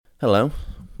Hello,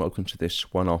 welcome to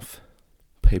this one-off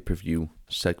pay-per-view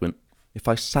segment. If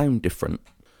I sound different,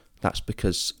 that's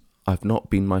because I've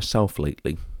not been myself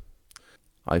lately.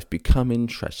 I've become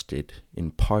interested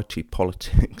in party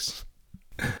politics.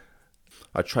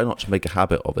 I try not to make a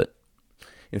habit of it.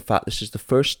 In fact, this is the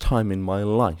first time in my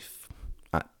life,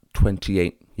 at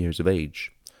 28 years of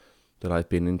age, that I've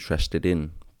been interested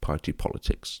in party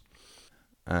politics.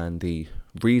 And the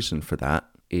reason for that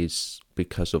is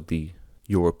because of the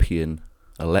European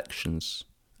elections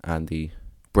and the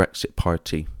Brexit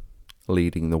Party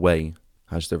leading the way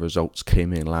as the results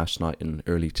came in last night and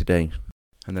early today.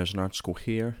 And there's an article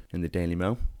here in the Daily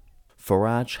Mail.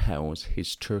 Farage hails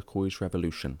his turquoise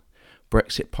revolution.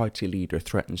 Brexit Party leader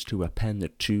threatens to upend the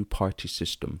two-party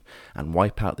system and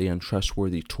wipe out the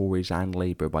untrustworthy Tories and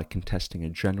Labour by contesting a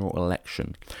general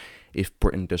election if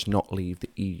Britain does not leave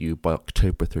the EU by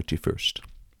October 31st.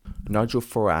 Nigel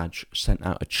Farage sent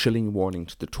out a chilling warning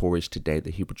to the Tories today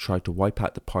that he would try to wipe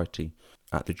out the party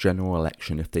at the general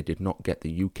election if they did not get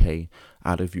the UK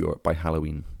out of Europe by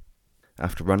Halloween.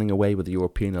 After running away with the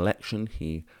European election,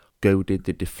 he goaded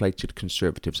the deflated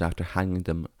Conservatives after hanging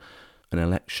them an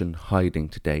election hiding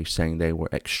today, saying they were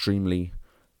extremely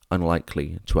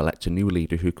unlikely to elect a new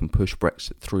leader who can push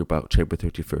Brexit through by October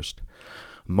 31st.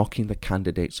 Mocking the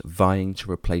candidates vying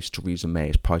to replace Theresa May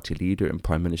as party leader and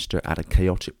Prime Minister at a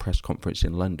chaotic press conference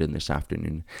in London this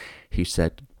afternoon, he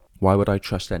said, "Why would I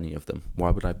trust any of them?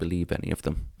 Why would I believe any of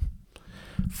them?"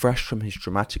 Fresh from his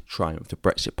dramatic triumph, the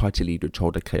Brexit Party leader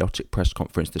told a chaotic press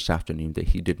conference this afternoon that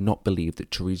he did not believe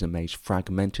that Theresa May's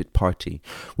fragmented party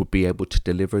would be able to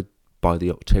deliver by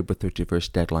the October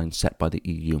 31st deadline set by the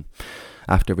EU.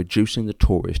 After reducing the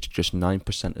Tories to just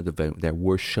 9% of the vote, their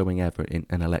worst showing ever in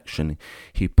an election,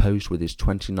 he posed with his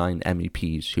 29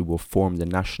 MEPs who will form the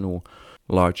national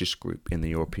largest group in the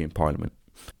European Parliament.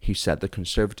 He said the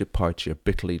Conservative Party are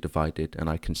bitterly divided, and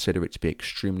I consider it to be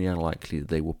extremely unlikely that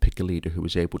they will pick a leader who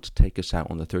is able to take us out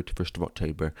on the 31st of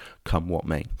October, come what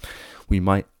may. We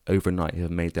might overnight have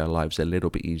made their lives a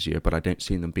little bit easier, but I don't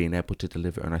see them being able to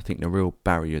deliver, and I think the real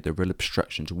barrier, the real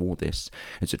obstruction to all this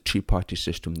is a two-party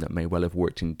system that may well have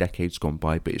worked in decades gone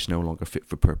by, but is no longer fit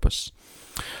for purpose.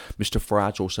 Mr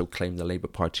Farage also claimed the Labour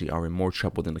Party are in more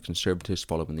trouble than the Conservatives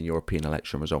following the European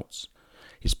election results.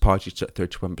 His party took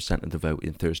 31% of the vote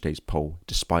in Thursday's poll,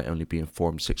 despite only being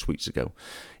formed 6 weeks ago.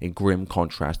 In grim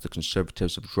contrast, the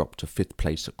Conservatives have dropped to 5th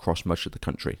place across much of the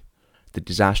country. The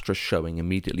disastrous showing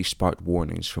immediately sparked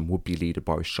warnings from would-be leader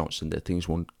Boris Johnson that things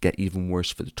will get even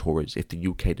worse for the Tories if the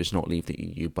UK does not leave the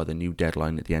EU by the new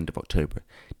deadline at the end of October.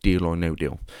 Deal or no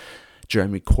deal.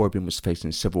 Jeremy Corbyn was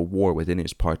facing civil war within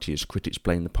his party as critics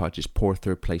blamed the party's poor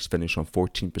third-place finish on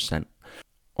 14%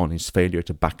 on his failure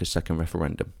to back a second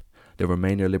referendum. The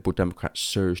Remainer Liberal Democrats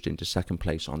surged into second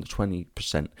place on the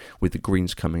 20%, with the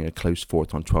Greens coming a close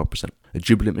fourth on 12%. A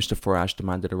jubilant Mr Farage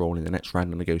demanded a role in the next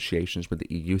round of negotiations with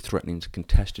the EU, threatening to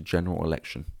contest a general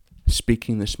election.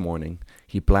 Speaking this morning,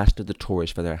 he blasted the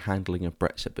Tories for their handling of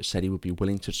Brexit, but said he would be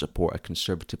willing to support a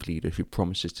Conservative leader who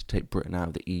promises to take Britain out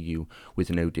of the EU with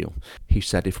no deal. He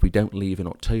said, "If we don't leave in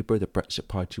October, the Brexit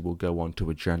Party will go on to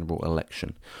a general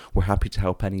election. We're happy to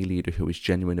help any leader who is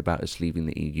genuine about us leaving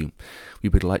the EU. We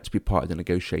would like to be part of the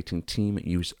negotiating team,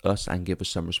 use us and give us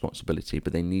some responsibility,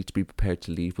 but they need to be prepared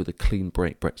to leave with a clean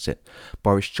break Brexit."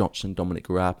 Boris Johnson, Dominic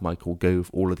Raab, Michael Gove,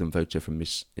 all of them voted for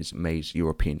Ms May's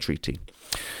European treaty.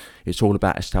 It's all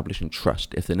about establishing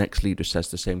trust. If the next leader says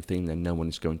the same thing, then no one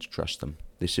is going to trust them.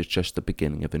 This is just the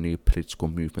beginning of a new political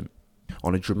movement.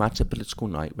 On a dramatic political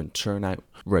night when turnout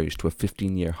rose to a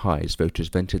 15-year high as voters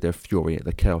vented their fury at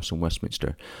the chaos in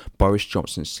Westminster, Boris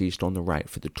Johnson seized on the right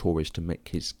for the Tories to make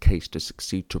his case to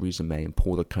succeed Theresa May and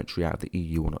pull the country out of the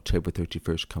EU on October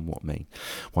 31st, come what may,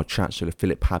 while Chancellor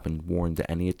Philip Hammond warned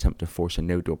that any attempt to force a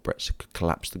no-deal Brexit could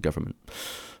collapse the government.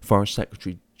 Foreign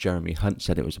Secretary Jeremy Hunt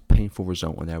said it was a painful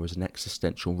result and there was an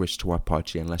existential risk to our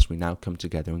party unless we now come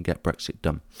together and get Brexit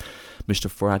done.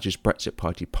 Mr Farage's Brexit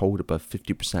Party polled above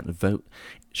 50% of vote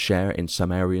share in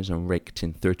some areas and raked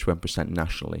in 31%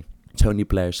 nationally. Tony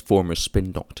Blair's former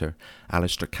spin doctor,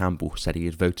 Alistair Campbell, said he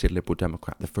had voted Liberal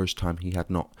Democrat the first time he had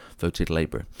not voted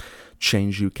Labour.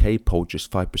 Change UK polled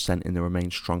just 5% in the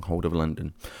Remain stronghold of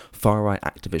London. Far-right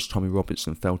activist Tommy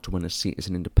Robinson failed to win a seat as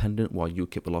an independent while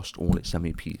UKIP lost all its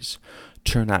MEPs.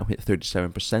 Turnout hit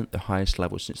 37%, the highest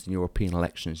level since the European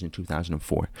elections in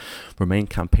 2004. Remain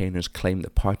campaigners claim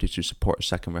that parties who support a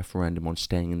second referendum on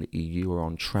staying in the EU are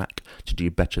on track to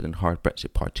do better than hard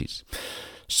Brexit parties.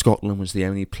 Scotland was the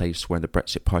only place where the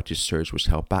Brexit Party's surge was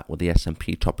held back, with the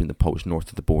SNP topping the polls north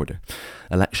of the border.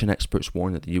 Election experts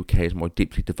warn that the UK is more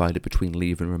deeply divided between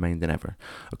Leave and Remain than ever.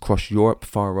 Across Europe,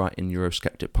 far-right and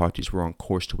Eurosceptic parties were on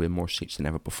course to win more seats than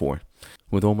ever before.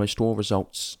 With almost all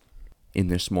results in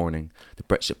this morning, the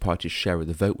Brexit Party's share of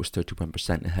the vote was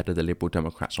 31%, ahead of the Liberal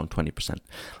Democrats on 20%.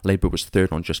 Labour was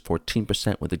third on just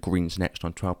 14%, with the Greens next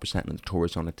on 12% and the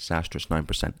Tories on a disastrous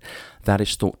 9%. That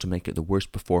is thought to make it the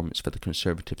worst performance for the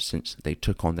Conservatives since they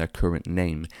took on their current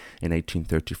name in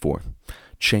 1834.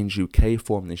 Change UK,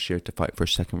 formed this year to fight for a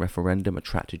second referendum,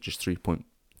 attracted just 3.4%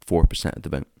 of the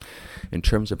vote. In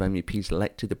terms of MEPs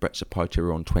elected, the Brexit Party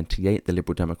were on 28, the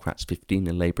Liberal Democrats 15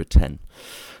 and Labour 10.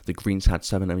 The Greens had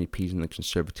 7 MEPs and the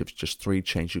Conservatives just 3,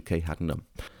 Change UK had none.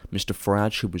 Mr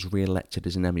Farage, who was re-elected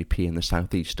as an MEP in the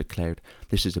South East, declared,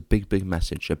 "This is a big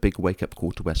message, a big wake-up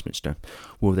call to Westminster.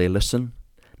 Will they listen?"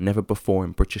 Never before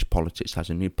in British politics has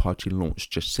a new party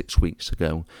launched just 6 weeks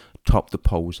ago topped the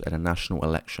polls at a national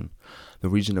election. The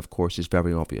reason, of course, is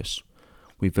very obvious.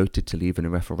 We voted to leave in a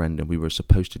referendum. We were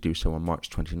supposed to do so on March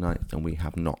 29th, and we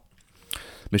have not.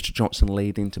 Mr Johnson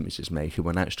laid into Mrs May, who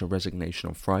announced her resignation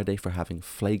on Friday for having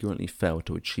flagrantly failed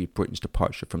to achieve Britain's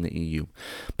departure from the EU.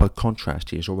 By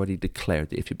contrast, he has already declared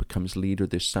that if he becomes leader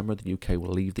this summer, the UK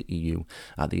will leave the EU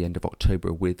at the end of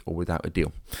October with or without a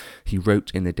deal. He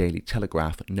wrote in the Daily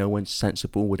Telegraph, "No one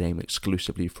sensible would aim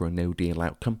exclusively for a no-deal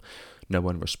outcome. No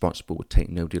one responsible would take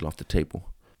no deal off the table."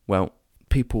 Well,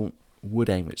 people would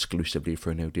aim exclusively for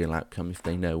a no-deal outcome if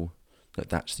they know that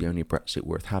that's the only Brexit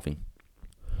worth having.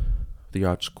 The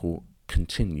article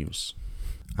continues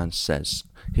and says,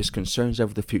 his concerns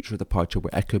over the future of the party were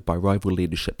echoed by rival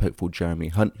leadership hopeful Jeremy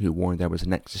Hunt, who warned there was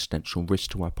an existential risk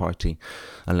to our party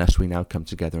unless we now come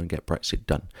together and get Brexit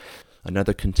done.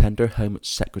 Another contender, Home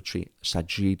Secretary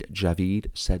Sajid Javid,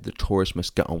 said the Tories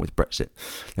must get on with Brexit.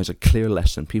 There's a clear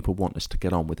lesson. People want us to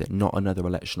get on with it, not another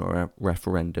election or a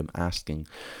referendum asking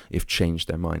if changed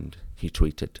their mind, he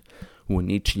tweeted. We will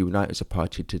need to unite as a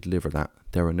party to deliver that.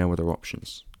 There are no other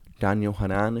options. Daniel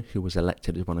Hannan, who was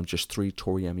elected as one of just 3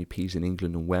 Tory MEPs in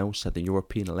England and Wales, said the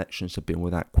European elections have been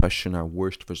without question our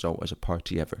worst result as a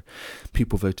party ever.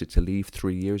 People voted to leave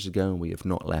 3 years ago and we have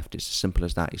not left. It's as simple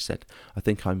as that, he said. I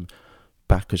think I'm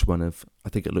back as one of, I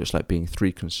think it looks like being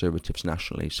 3 Conservatives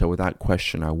nationally, so without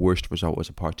question our worst result as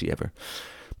a party ever.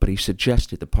 But he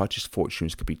suggested the party's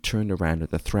fortunes could be turned around and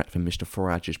the threat from Mr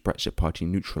Farage's Brexit Party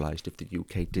neutralised if the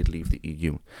UK did leave the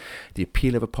EU. The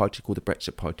appeal of a party called the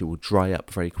Brexit Party will dry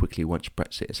up very quickly once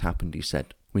Brexit has happened, he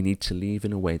said. We need to leave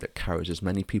in a way that carries as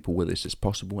many people with us as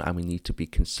possible, and we need to be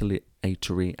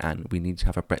conciliatory, and we need to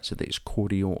have a Brexit that is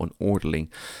cordial and orderly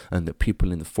and that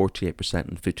people in the 48%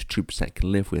 and 52%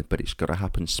 can live with, but it's got to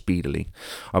happen speedily.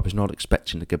 I was not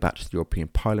expecting to go back to the European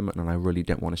Parliament, and I really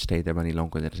don't want to stay there any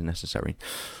longer than is necessary.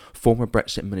 Former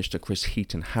Brexit Minister Chris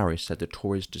Heaton-Harris said the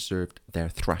Tories deserved their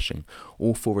thrashing.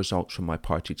 Awful results from my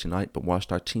party tonight, but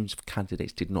whilst our teams of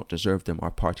candidates did not deserve them, our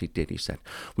party did, he said.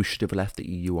 We should have left the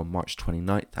EU on March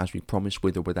 29th, as we promised,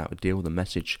 with or without a deal. The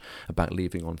message about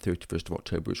leaving on 31st of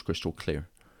October is crystal clear.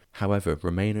 However,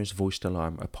 Remainers voiced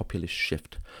alarm at a populist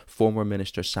shift. Former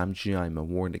Minister Sam Gyimah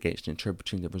warned against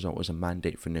interpreting the result as a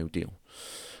mandate for no deal.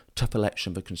 Tough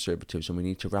election for Conservatives, and we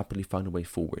need to rapidly find a way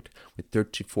forward. With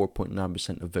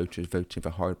 34.9% of voters voting for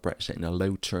hard Brexit in a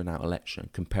low turnout election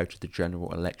compared to the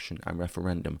general election and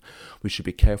referendum, we should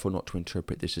be careful not to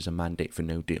interpret this as a mandate for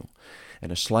no deal.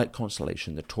 In a slight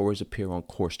consolation, the Tories appear on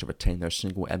course to retain their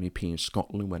single MEP in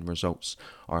Scotland when results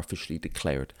are officially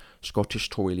declared. Scottish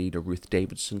Tory leader Ruth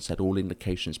Davidson said all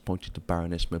indications pointed to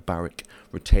Baroness Mubarak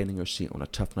retaining her seat on a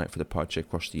tough night for the party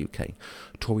across the UK.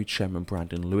 Tory Chairman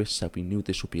Brandon Lewis said we knew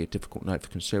this would be a difficult night for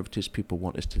Conservatives. People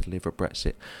want us to deliver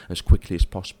Brexit as quickly as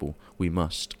possible. We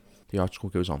must. The article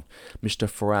goes on. Mr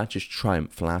Farage's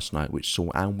triumph last night, which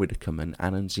saw Anne Widdecombe and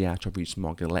Annunziata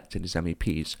Rees-Mogg elected as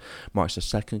MEPs, marks a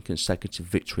second consecutive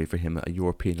victory for him at a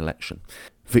European election.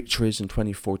 Victories in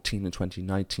 2014 and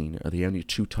 2019 are the only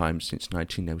 2 times since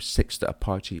 1906 that a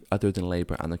party other than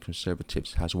Labour and the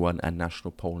Conservatives has won a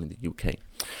national poll in the UK.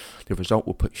 The result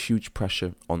will put huge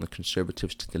pressure on the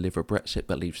Conservatives to deliver Brexit,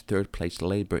 but leaves third place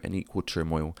Labour in equal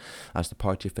turmoil as the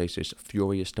party faces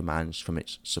furious demands from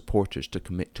its supporters to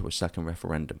commit to a second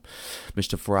referendum.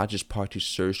 Mr Farage's party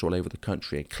surged all over the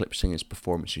country, eclipsing its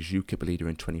performance as UKIP leader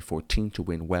in 2014 to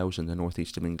win Wales and the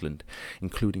northeast of England,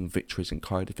 including victories in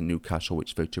Cardiff and Newcastle,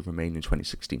 which voted Remain in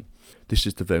 2016. This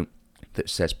is the vote. that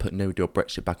says put no deal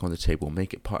Brexit back on the table,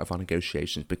 make it part of our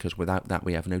negotiations, because without that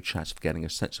we have no chance of getting a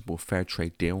sensible fair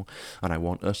trade deal, and I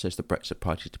want us as the Brexit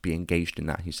party to be engaged in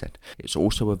that, he said. It's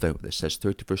also a vote that says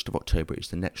 31st of October is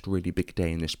the next really big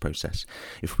day in this process.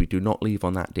 If we do not leave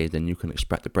on that day, then you can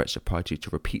expect the Brexit party to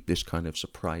repeat this kind of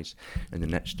surprise in the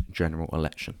next general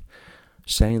election.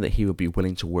 Saying that he would be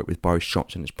willing to work with Boris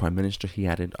Johnson as Prime Minister, he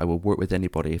added, I will work with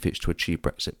anybody if it's to achieve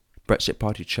Brexit. Brexit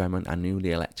Party Chairman and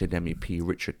newly elected MEP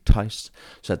Richard Tice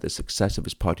said the success of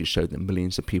his party showed that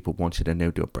millions of people wanted a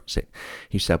no-deal Brexit.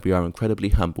 He said, we are incredibly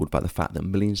humbled by the fact that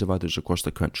millions of others across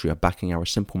the country are backing our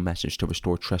simple message to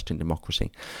restore trust in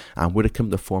democracy. Anne Widdecombe,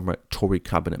 the former Tory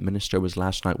cabinet minister, was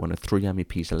last night one of 3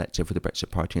 MEPs elected for the Brexit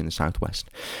Party in the South West.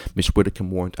 Miss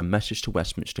Widdecombe warned a message to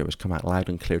Westminster has come out loud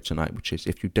and clear tonight, which is,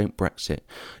 if you don't Brexit,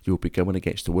 you will be going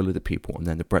against the will of the people, and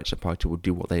then the Brexit Party will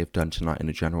do what they have done tonight in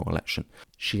the general election.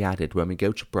 She added, when we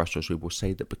go to Brussels, we will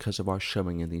say that because of our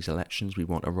showing in these elections, we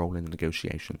want a role in the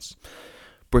negotiations.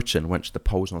 Britain went to the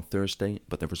polls on Thursday,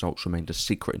 but the results remained a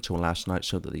secret until last night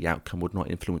so that the outcome would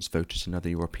not influence voters in other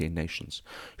European nations,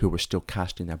 who were still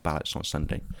casting their ballots on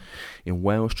Sunday. In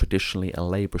Wales, traditionally a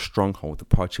Labour stronghold, the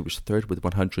party was third with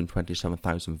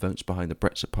 127,000 votes behind the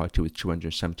Brexit Party with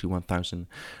 271,000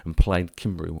 and Plaid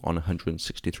Cymru on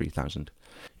 163,000.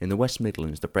 In the West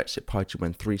Midlands, the Brexit Party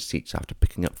won 3 seats after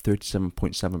picking up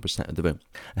 37.7% of the vote,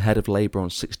 ahead of Labour on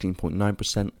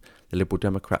 16.9%, the Liberal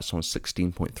Democrats on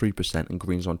 16.3% and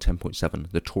Greens on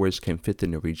 10.7%. The Tories came 5th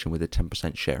in the region with a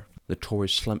 10% share. The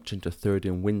Tories slumped into 3rd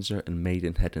in Windsor and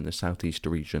Maidenhead in the South East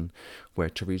region, where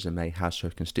Theresa May has her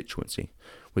constituency.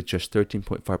 With just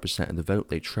 13.5% of the vote,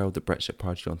 they trailed the Brexit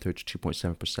Party on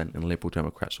 32.7% and Liberal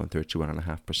Democrats on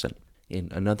 31.5%. In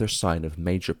another sign of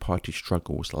major party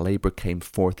struggles, Labour came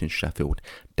 4th in Sheffield,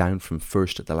 down from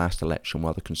 1st at the last election,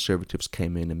 while the Conservatives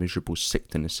came in a miserable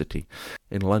 6th in the city.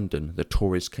 In London, the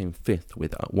Tories came 5th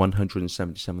with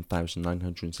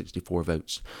 177,964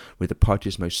 votes, with the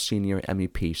party's most senior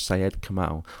MEP, Syed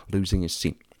Kamal, losing his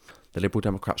seat. The Liberal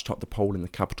Democrats topped the poll in the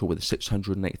capital with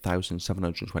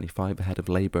 608,725 ahead of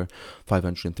Labour,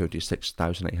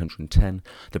 536,810,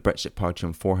 the Brexit Party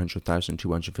on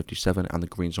 400,257 and the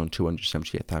Greens on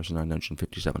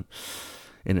 278,957.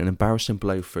 In an embarrassing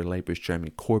blow for Labour's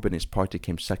Jeremy Corbyn, his party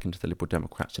came 2nd to the Liberal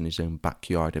Democrats in his own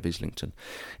backyard of Islington.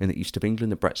 In the east of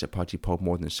England, the Brexit Party polled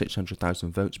more than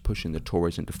 600,000 votes, pushing the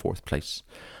Tories into 4th place.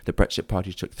 The Brexit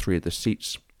Party took 3 of the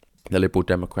seats, the Liberal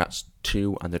Democrats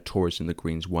 2 and the Tories and the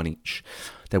Greens 1 each.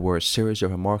 There were a series of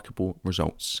remarkable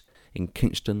results. In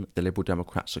Kingston, the Liberal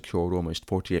Democrats secured almost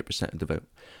 48% of the vote.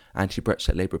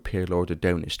 Anti-Brexit Labour peer Lord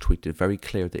Adonis tweeted very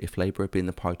clear that if Labour had been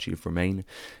the party of Remain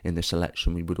in this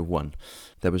election, we would have won.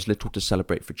 There was little to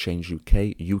celebrate for Change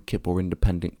UK, UKIP or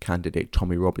independent candidate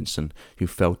Tommy Robinson, who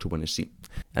failed to win a seat.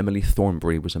 Emily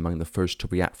Thornberry was among the first to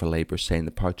react for Labour, saying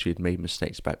the party had made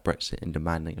mistakes about Brexit in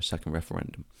demanding a second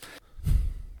referendum.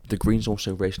 The Greens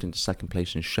also raced into 2nd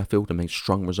place in Sheffield and made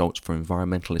strong results for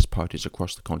environmentalist parties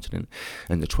across the continent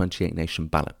in the 28-nation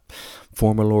ballot.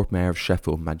 Former Lord Mayor of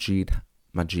Sheffield, Majid,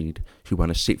 who won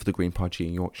a seat for the Green Party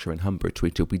in Yorkshire and Humber,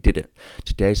 tweeted, "We did it.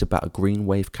 Today is about a green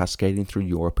wave cascading through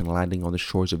Europe and landing on the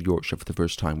shores of Yorkshire for the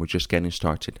first time. We're just getting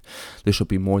started. This will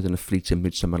be more than a fleeting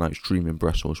Midsummer Night's Dream in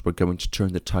Brussels. We're going to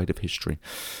turn the tide of history."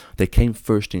 They came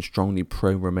first in strongly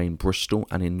pro-Remain Bristol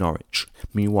and in Norwich.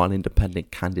 Meanwhile,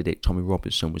 independent candidate Tommy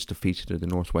Robinson was defeated in the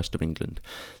northwest of England.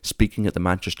 Speaking at the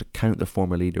Manchester Count, the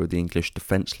former leader of the English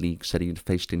Defence League said he had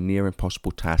faced a near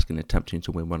impossible task in attempting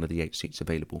to win one of the 8 seats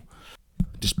available.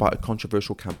 Despite a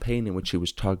controversial campaign in which he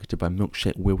was targeted by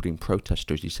milkshake-wielding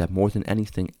protesters, he said, "More than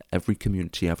anything, every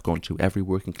community I've gone to, every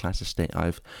working class estate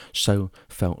I've so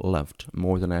felt loved,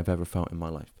 more than I've ever felt in my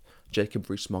life." Jacob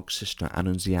Rees-Mogg's sister,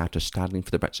 Annunziata, standing for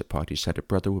the Brexit Party, said her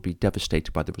brother would be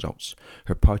devastated by the results.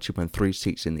 Her party won 3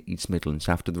 seats in the East Midlands.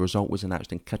 After the result was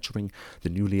announced in Kettering, the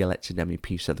newly elected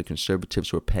MEP said the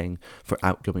Conservatives were paying for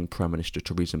outgoing Prime Minister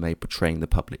Theresa May betraying the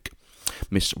public.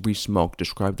 Miss Rees-Mogg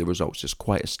described the results as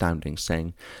quite astounding,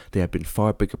 saying, "There have been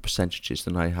far bigger percentages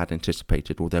than I had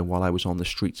anticipated, although while I was on the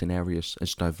streets in areas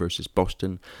as diverse as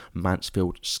Boston,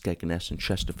 Mansfield, Skegness and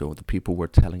Chesterfield, the people were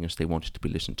telling us they wanted to be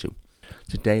listened to.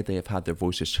 Today they have had their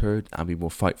voices heard and we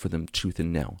will fight for them tooth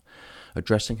and nail."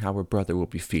 Addressing how her brother will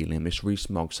be feeling, Miss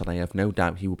Rees-Mogg said, "I have no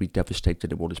doubt he will be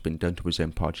devastated at what has been done to his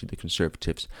own party, the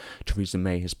Conservatives. Theresa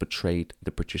May has betrayed the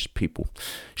British people.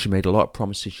 She made a lot of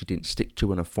promises she didn't stick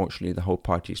to, and unfortunately the whole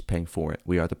party is paying for it.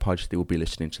 We are the party that will be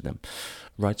listening to them."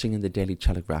 Writing in the Daily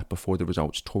Telegraph before the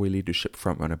results, Tory leadership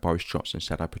frontrunner Boris Johnson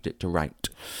said, "I predict a rout.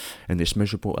 In this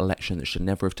miserable election that should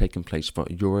never have taken place for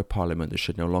a Euro Parliament that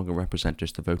should no longer represent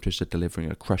us, the voters are delivering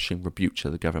a crushing rebuke to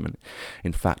the government,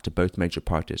 in fact to both major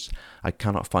parties. I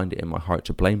cannot find it in my heart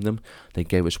to blame them. They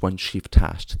gave us one chief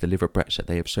task, to deliver Brexit.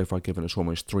 They have so far given us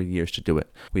almost 3 years to do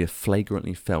it. We have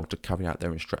flagrantly failed to carry out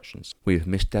their instructions. We have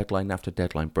missed deadline after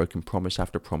deadline, broken promise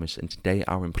after promise, and today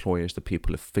our employers, the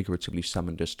people, have figuratively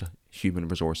summoned us to human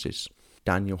resources.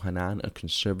 Daniel Hannan, a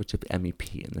Conservative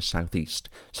MEP in the South East,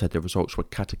 said the results were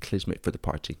cataclysmic for the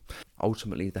party.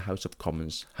 Ultimately, the House of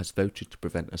Commons has voted to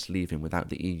prevent us leaving without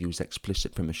the EU's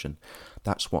explicit permission.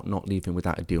 That's what not leaving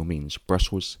without a deal means.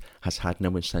 Brussels has had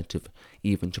no incentive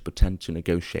even to pretend to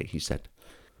negotiate, he said.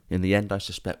 In the end, I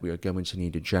suspect we are going to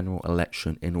need a general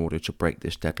election in order to break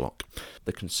this deadlock.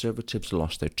 The Conservatives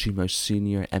lost their two most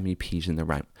senior MEPs in the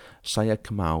rout. Syed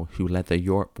Kamal, who led the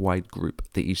Europe-wide group,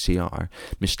 the ECR,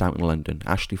 missed out in London.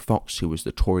 Ashley Fox, who was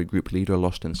the Tory group leader,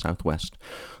 lost in the South West.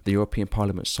 The European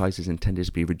Parliament size is intended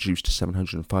to be reduced to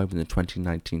 705 in the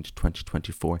 2019 to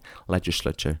 2024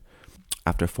 legislature,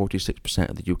 after 46%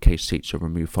 of the UK seats are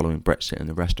removed following Brexit and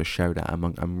the rest are shared out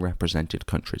among unrepresented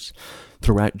countries.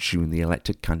 Throughout June, the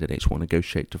elected candidates will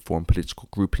negotiate to form political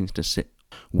groupings to sit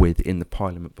with in the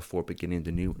Parliament before beginning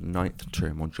the new 9th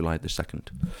term on July the 2nd.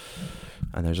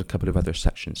 And there's a couple of other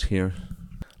sections here.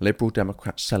 Liberal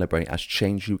Democrats celebrate as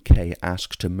Change UK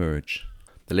asks to merge.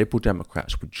 The Liberal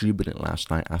Democrats were jubilant last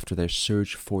night after their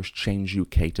surge forced Change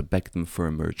UK to beg them for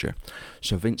a merger.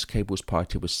 Sir Vince Cable's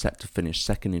party was set to finish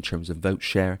second in terms of vote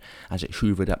share as it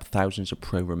hoovered up thousands of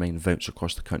pro-Remain votes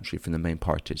across the country from the main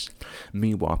parties.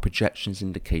 Meanwhile, projections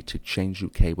indicated Change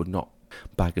UK would not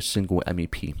bag a single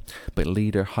MEP, but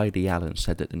leader Heidi Allen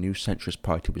said that the new centrist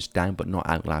party was down but not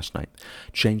out last night.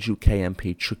 Change UK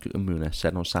MP Chuku Umunna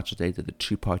said on Saturday that the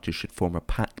two parties should form a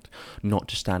pact not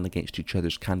to stand against each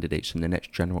other's candidates in the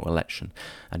next general election,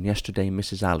 and yesterday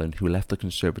Mrs Allen, who left the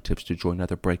Conservatives to join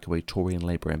other breakaway Tory and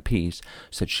Labour MPs,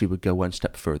 said she would go one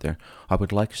step further. I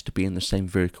would like us to be in the same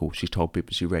vehicle, she told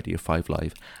BBC Radio 5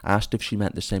 Live. Asked if she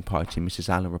meant the same party, Mrs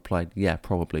Allen replied, yeah,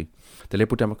 probably. The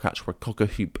Liberal Democrats were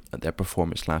cock-a-hoop at their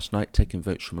performance last night, taking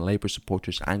votes from Labour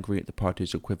supporters angry at the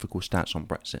party's equivocal stance on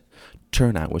Brexit.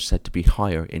 Turnout was said to be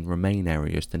higher in Remain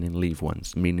areas than in Leave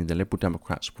ones, meaning the Liberal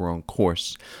Democrats were on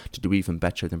course to do even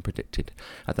better than predicted.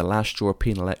 At the last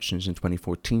European elections in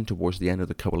 2014, towards the end of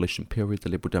the coalition period, the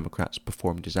Liberal Democrats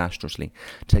performed disastrously,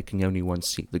 taking only one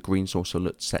seat. The Greens also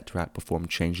looked set to outperform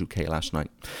Change UK last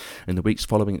night. In the weeks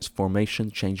following its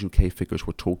formation, Change UK figures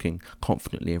were talking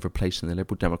confidently of replacing the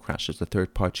Liberal Democrats as the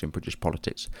third party in British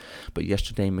politics. But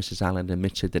yesterday, Mrs Allen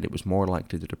admitted that it was more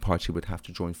likely that the party would have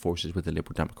to join forces with the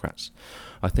Liberal Democrats.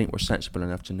 I think we're sensible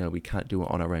enough to know we can't do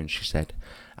it on our own, she said,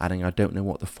 adding, I don't know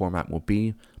what the format will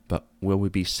be, but will we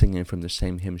be singing from the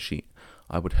same hymn sheet?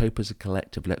 I would hope as a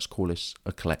collective, let's call us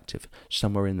a collective,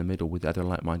 somewhere in the middle with other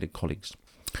like-minded colleagues.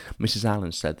 Mrs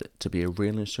Allen said that to be a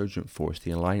real insurgent force,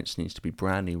 the alliance needs to be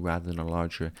brand new rather than a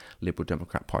larger Liberal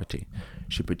Democrat party.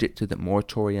 She predicted that more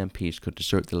Tory MPs could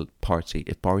desert the party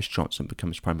if Boris Johnson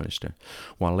becomes Prime Minister,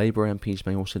 while Labour MPs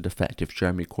may also defect if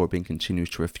Jeremy Corbyn continues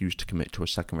to refuse to commit to a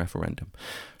second referendum.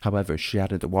 However, she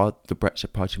added that while the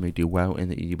Brexit Party may do well in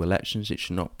the EU elections, it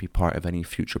should not be part of any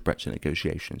future Brexit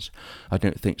negotiations. I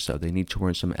don't think so. They need to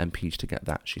earn some MPs to get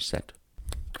that, she said.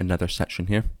 Another section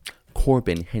here.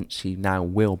 Corbyn hints he now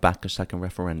will back a second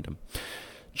referendum.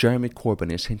 Jeremy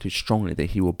Corbyn has hinted strongly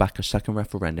that he will back a second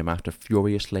referendum after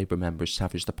furious Labour members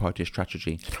savaged the party's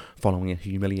strategy following a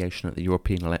humiliation at the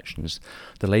European elections.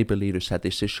 The Labour leader said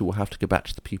this issue will have to go back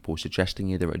to the people, suggesting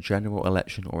either a general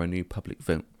election or a new public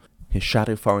vote. His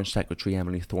shadow Foreign Secretary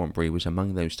Emily Thornberry was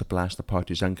among those to blast the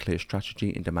party's unclear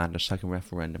strategy and demand a second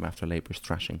referendum after Labour's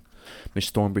thrashing. Ms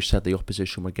Thornberry said the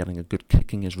opposition were getting a good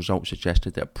kicking as results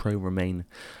suggested that a pro-Remain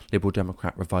Liberal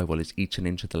Democrat revival is eaten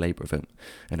into the Labour vote.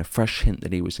 In a fresh hint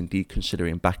that he was indeed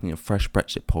considering backing a fresh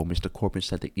Brexit poll, Mr Corbyn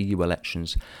said that EU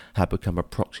elections had become a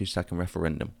proxy second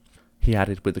referendum. He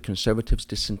added, with the Conservatives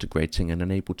disintegrating and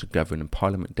unable to govern and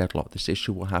Parliament deadlocked, this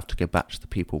issue will have to go back to the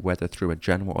people, whether through a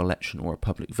general election or a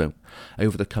public vote.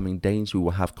 Over the coming days, we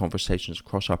will have conversations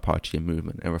across our party and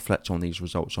movement and reflect on these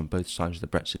results on both sides of the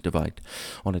Brexit divide.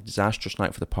 On a disastrous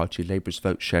night for the party, Labour's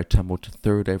vote share tumbled to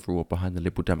third overall behind the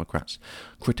Liberal Democrats.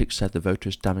 Critics said the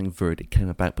voters' damning verdict came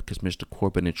about because Mr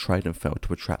Corbyn had tried and failed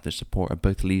to attract the support of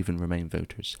both Leave and Remain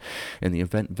voters. In the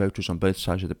event, voters on both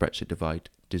sides of the Brexit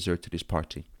divide deserted his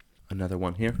party. Another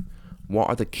one here. What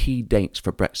are the key dates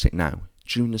for Brexit now?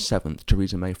 June the 7th,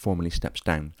 Theresa May formally steps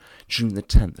down. June the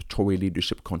 10th, Tory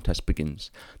leadership contest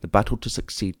begins. The battle to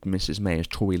succeed Mrs May as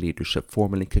Tory leadership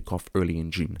formally kick off early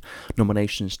in June.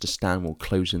 Nominations to stand will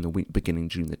close in the week beginning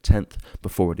June the 10th,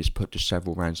 before it is put to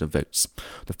several rounds of votes.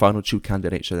 The final two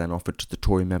candidates are then offered to the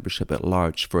Tory membership at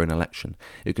large for an election.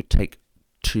 It could take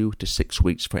 2 to 6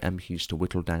 weeks for MPs to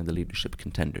whittle down the leadership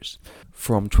contenders.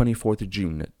 From 24th of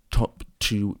June top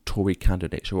 2 Tory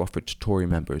candidates are offered to Tory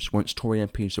members. Once Tory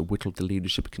MPs have whittled the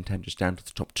leadership contenders down to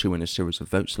the top 2 in a series of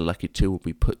votes, the lucky 2 will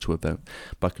be put to a vote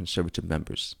by Conservative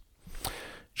members.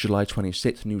 July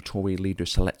 26th, new Tory leader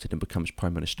selected and becomes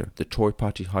Prime Minister. The Tory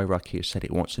party hierarchy has said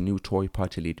it wants a new Tory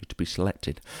party leader to be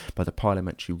selected by the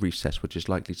parliamentary recess, which is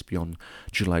likely to be on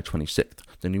July 26th.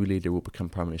 The new leader will become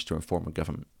Prime Minister and form a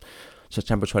government.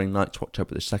 September 29th to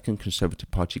October the 2nd, Conservative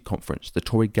Party Conference. The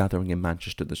Tory gathering in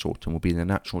Manchester this autumn will be the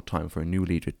natural time for a new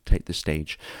leader to take the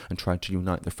stage and try to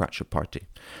unite the fractured party.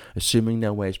 Assuming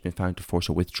no way has been found to force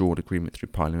a withdrawal agreement through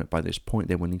Parliament by this point,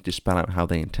 they will need to spell out how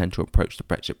they intend to approach the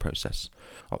Brexit process.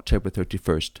 October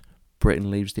 31st, Britain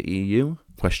leaves the EU?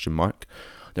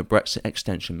 The Brexit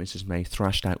extension Mrs May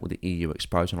thrashed out with the EU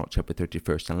expires on October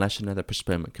 31st. Unless another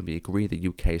postponement can be agreed, the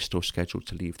UK is still scheduled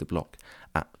to leave the bloc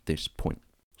at this point.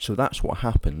 So that's what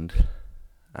happened,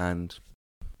 and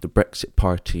the Brexit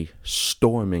Party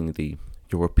storming the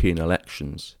European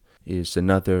elections is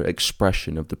another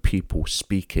expression of the people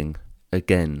speaking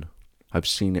again. I've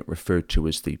seen it referred to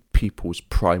as the people's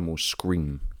primal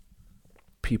scream.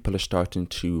 People are starting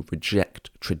to reject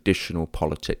traditional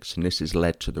politics, and this has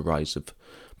led to the rise of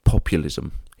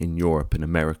populism in Europe and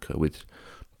America with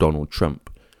Donald Trump.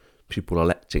 People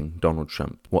electing Donald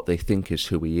Trump, what they think is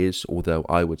who he is, although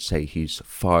I would say he's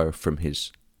far from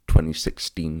his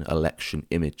 2016 election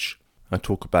image. I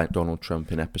talk about Donald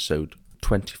Trump in episode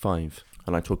 25,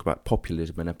 and I talk about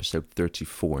populism in episode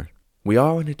 34. We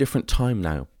are in a different time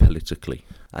now, politically,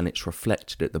 and it's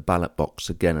reflected at the ballot box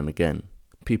again and again.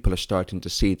 People are starting to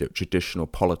see that traditional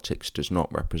politics does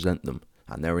not represent them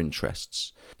and their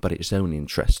interests, but its own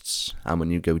interests. And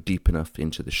when you go deep enough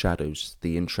into the shadows,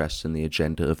 the interests and the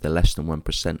agenda of the less than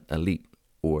 1% elite,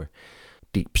 or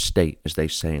deep state as they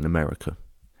say in America.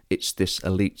 It's this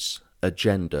elite's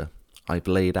agenda I've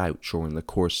laid out during the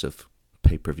course of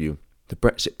pay-per-view. The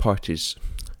Brexit Party's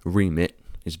remit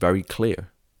is very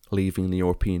clear, leaving the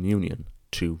European Union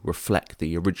to reflect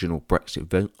the original Brexit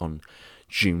vote on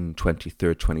June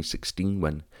 23rd, 2016,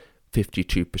 when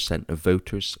 52% of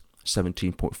voters,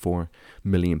 17.4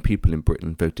 million people in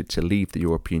Britain, voted to leave the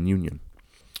European Union.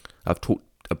 I've talked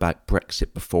about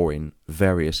Brexit before in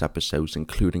various episodes,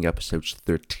 including episodes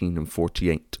 13 and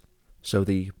 48. So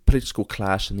the political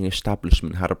class and the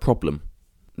establishment had a problem.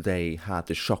 They had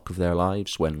the shock of their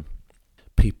lives when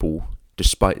people,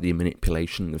 despite the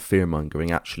manipulation and the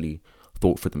fear-mongering, actually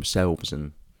thought for themselves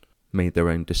and made their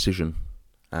own decision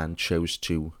and chose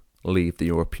to leave the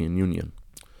European Union.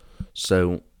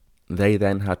 So they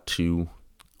then had to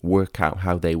work out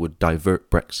how they would divert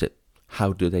Brexit.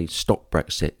 How do they stop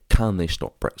Brexit? Can they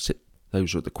stop Brexit?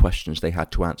 Those are the questions they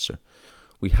had to answer.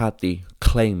 We had the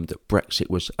claim that Brexit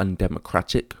was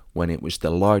undemocratic when it was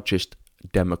the largest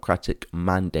democratic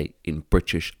mandate in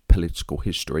British political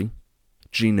history.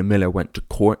 Gina Miller went to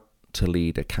court to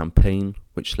lead a campaign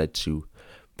which led to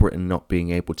Britain not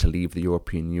being able to leave the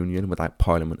European Union without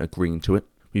Parliament agreeing to it.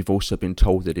 We've also been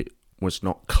told that it was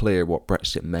not clear what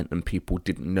Brexit meant and people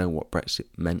didn't know what Brexit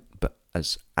meant, but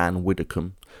as Anne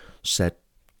Widdecombe said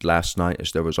last night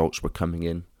as the results were coming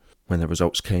in, when the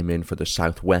results came in for the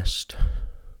South West,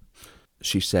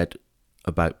 she said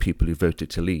about people who voted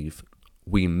to leave,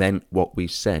 we meant what we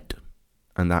said,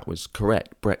 and that was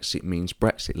correct. Brexit means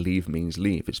Brexit, leave means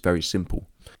leave. It's very simple.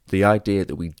 The idea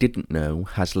that we didn't know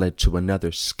has led to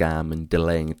another scam and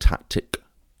delaying tactic,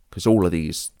 because all of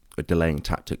these are delaying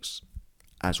tactics,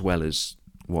 as well as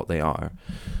what they are,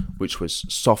 which was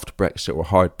soft Brexit or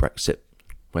hard Brexit.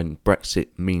 When Brexit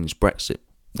means Brexit,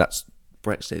 that's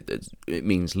Brexit. It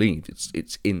means leave.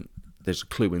 It's in. There's a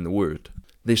clue in the word.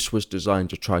 This was designed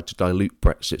to try to dilute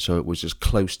Brexit so it was as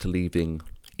close to leaving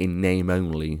in name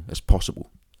only as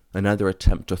possible. Another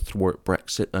attempt to thwart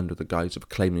Brexit under the guise of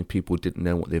claiming people didn't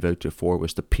know what they voted for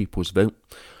was the people's vote,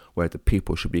 where the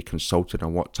people should be consulted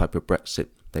on what type of Brexit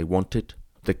they wanted.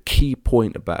 The key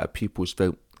point about a people's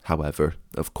vote, however,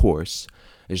 of course,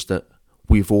 is that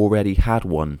we've already had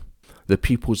one. The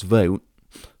people's vote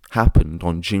happened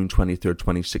on June 23rd,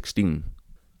 2016.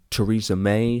 Theresa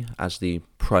May, as the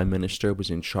Prime Minister, was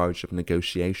in charge of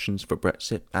negotiations for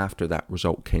Brexit after that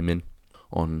result came in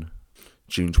on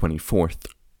June 24th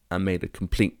and made a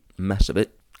complete mess of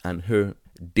it, and her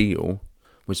deal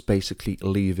was basically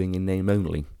leaving in name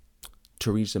only.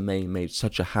 Theresa May made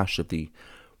such a hash of the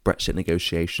Brexit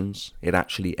negotiations, it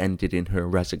actually ended in her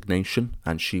resignation,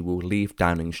 and she will leave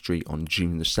Downing Street on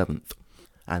June the 7th.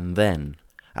 And then,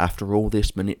 after all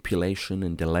this manipulation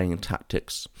and delaying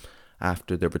tactics,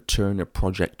 after the return of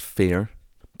Project Fear,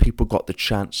 people got the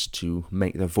chance to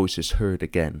make their voices heard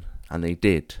again, and they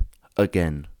did,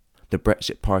 again. The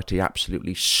Brexit Party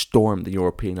absolutely stormed the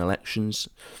European elections,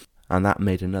 And that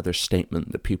made another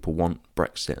statement that people want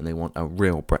Brexit and they want a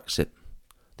real Brexit.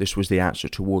 This was the answer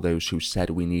to all those who said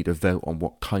we need a vote on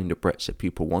what kind of Brexit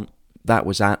people want. That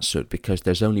was answered because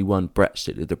there's only one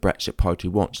Brexit that the Brexit Party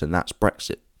wants, and that's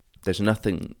Brexit. There's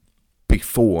nothing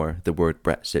before the word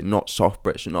Brexit, not soft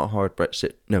Brexit, not hard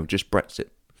Brexit, no, just Brexit.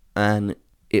 And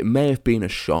it may have been a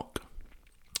shock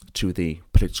to the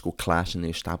political class and the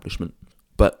establishment,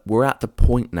 but we're at the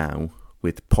point now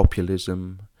with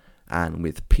populism and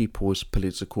with people's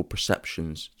political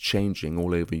perceptions changing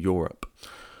all over Europe,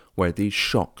 where these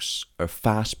shocks are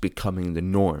fast becoming the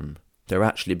norm. They're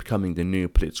actually becoming the new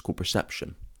political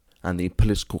perception. And the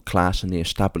political class and the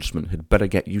establishment had better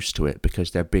get used to it,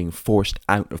 because they're being forced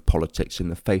out of politics in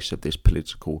the face of this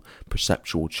political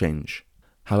perceptual change.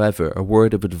 However, a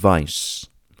word of advice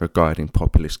regarding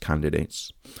populist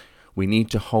candidates. We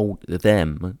need to hold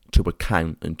them to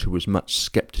account and to as much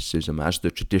scepticism as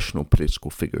the traditional political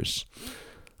figures.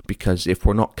 Because if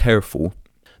we're not careful,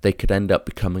 they could end up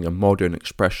becoming a modern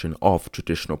expression of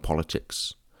traditional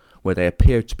politics, where they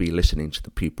appear to be listening to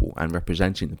the people and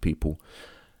representing the people,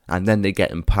 and then they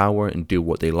get in power and do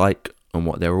what they like and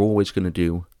what they're always going to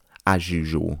do as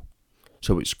usual.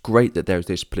 So it's great that there's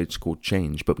this political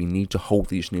change, but we need to hold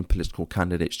these new political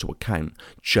candidates to account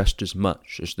just as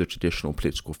much as the traditional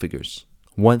political figures.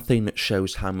 One thing that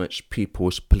shows how much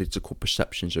people's political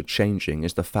perceptions are changing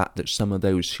is the fact that some of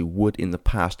those who would in the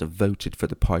past have voted for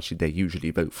the party they usually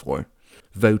vote for,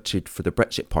 voted for the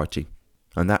Brexit Party.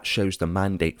 And that shows the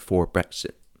mandate for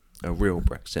Brexit, a real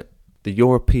Brexit. The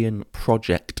European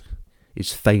project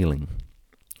is failing.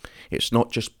 It's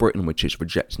not just Britain which is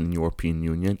rejecting the European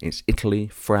Union, it's Italy,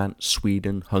 France,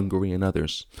 Sweden, Hungary and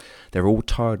others. They're all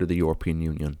tired of the European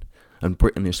Union, and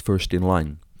Britain is first in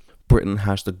line. Britain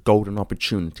has the golden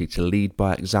opportunity to lead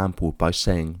by example by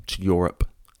saying to Europe,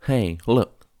 hey,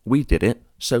 look, we did it,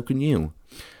 so can you.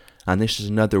 And this is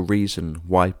another reason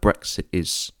why Brexit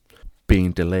is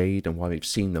being delayed and why we've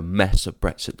seen the mess of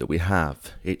Brexit that we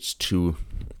have. It's to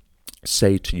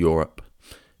say to Europe,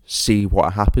 see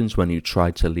what happens when you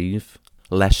try to leave,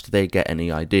 lest they get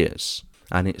any ideas.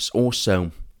 And it's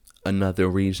also another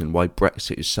reason why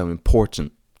Brexit is so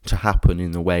important to happen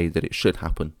in the way that it should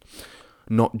happen.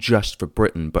 Not just for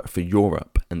Britain, but for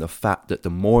Europe, and the fact that the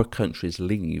more countries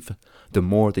leave, the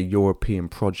more the European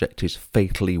project is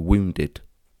fatally wounded,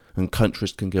 and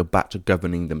countries can go back to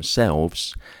governing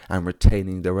themselves and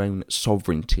retaining their own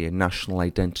sovereignty and national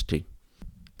identity.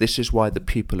 This is why the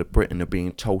people of Britain are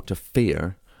being told to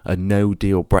fear a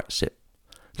no-deal Brexit.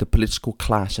 The political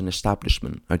class and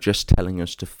establishment are just telling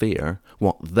us to fear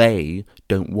what they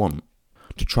don't want,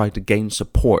 to try to gain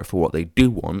support for what they do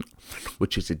want,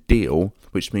 which is a deal,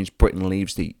 which means Britain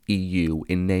leaves the EU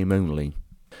in name only.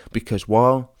 Because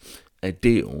while a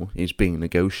deal is being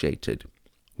negotiated,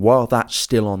 while that's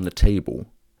still on the table,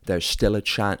 there's still a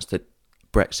chance that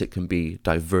Brexit can be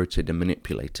diverted and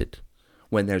manipulated.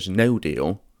 When there's no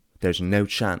deal, there's no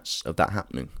chance of that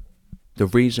happening. The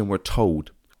reason we're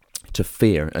told to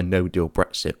fear a no-deal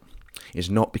Brexit is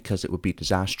not because it would be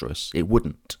disastrous, it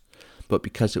wouldn't, but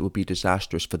because it would be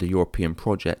disastrous for the European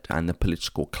project and the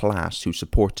political class who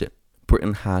support it.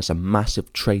 Britain has a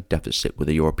massive trade deficit with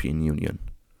the European Union.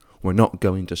 We're not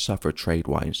going to suffer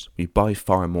trade-wise. We buy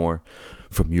far more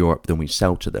from Europe than we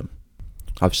sell to them.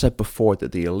 I've said before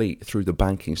that the elite, through the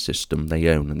banking system they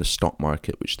own and the stock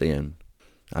market which they own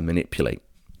and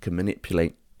can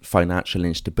manipulate financial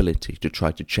instability to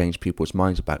try to change people's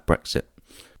minds about Brexit.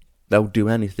 They'll do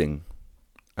anything,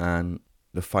 and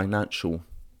the financial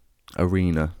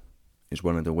arena is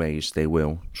one of the ways they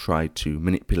will try to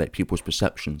manipulate people's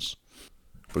perceptions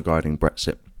regarding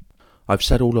Brexit. I've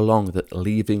said all along that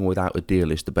leaving without a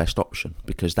deal is the best option,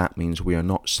 because that means we are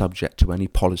not subject to any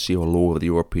policy or law of the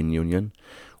European Union.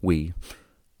 We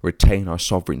retain our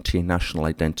sovereignty and national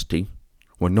identity.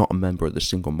 We're not a member of the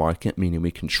single market, meaning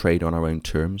we can trade on our own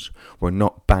terms. We're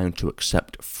not bound to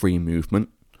accept free movement,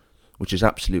 which has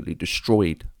absolutely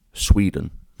destroyed Sweden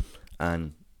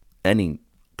and any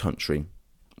country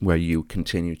where you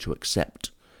continue to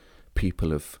accept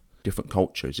people of different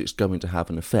cultures. It's going to have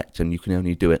an effect, and you can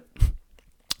only do it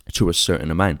to a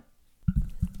certain amount.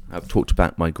 I've talked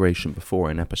about migration before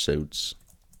in episodes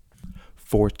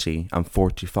 40 and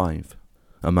 45,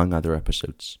 among other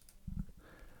episodes.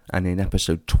 And in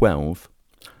episode 12,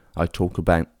 I talk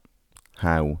about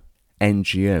how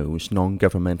NGOs,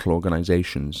 non-governmental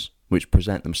organisations, which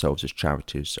present themselves as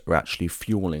charities, are actually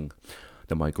fueling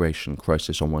the migration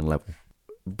crisis on one level.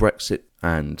 Brexit,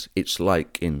 and it's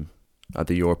like in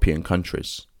other European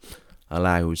countries,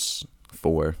 allows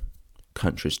for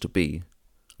countries to be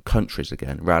countries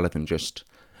again, rather than just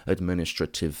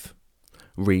administrative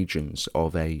regions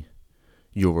of a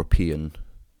European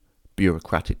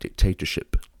bureaucratic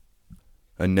dictatorship.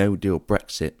 A no-deal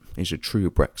Brexit is a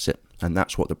true Brexit, and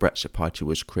that's what the Brexit Party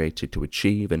was created to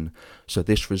achieve, and so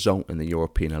this result in the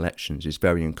European elections is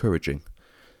very encouraging,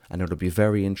 and it'll be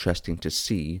very interesting to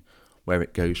see where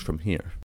it goes from here.